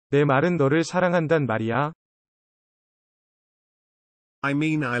내 말은 너를 사랑한단 말이야. I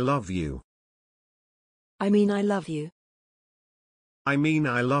mean I love you. I mean I love you. I mean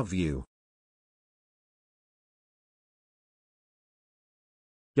I love you.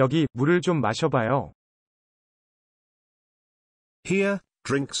 여기, 물을 좀 마셔봐요. Here,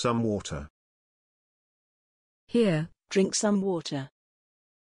 drink some water. Here, drink some water.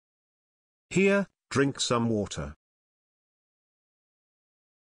 Here, drink some water.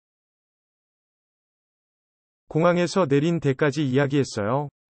 공항에서 내린 데까지 이야기했어요.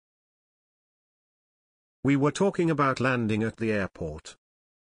 We were talking about landing at the airport.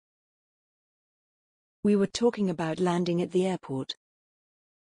 We were talking about landing at the airport.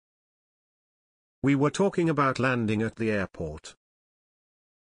 We were talking about landing at the airport.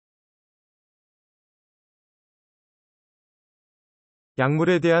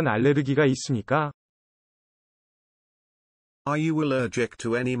 약물에 대한 알레르기가 있습니까? Are you allergic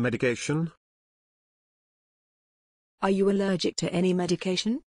to any medication? Are you allergic to any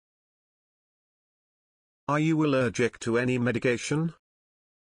medication? Are you allergic to any medication?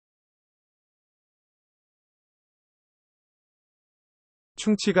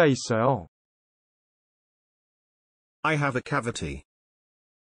 충치가 있어요. I have a cavity.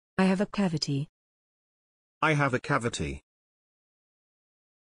 I have a cavity. I have a cavity.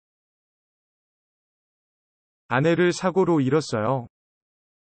 아내를 사고로 잃었어요.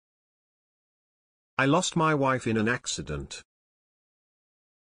 I lost my wife in an accident.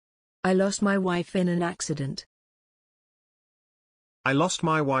 I lost my wife in an accident. I lost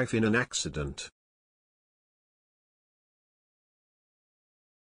my wife in an accident.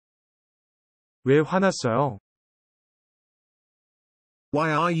 왜 화났어요?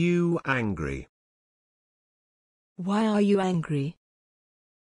 Why are you angry? Why are you angry?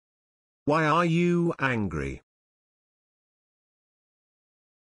 Why are you angry?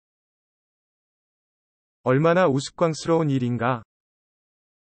 얼마나 우스꽝스러운 일인가?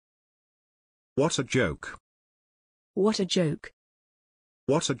 What a joke. What a joke.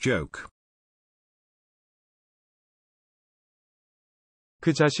 What a joke.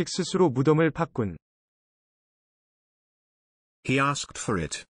 그 자식 스스로 무덤을 팠군. He asked for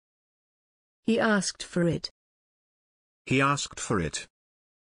it. He asked for it. He asked for it.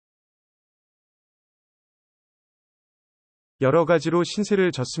 여러 가지로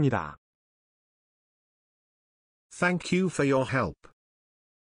신세를 졌습니다. Thank you for your help.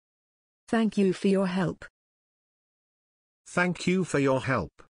 Thank you for your help. Thank you for your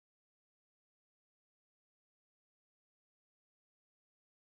help.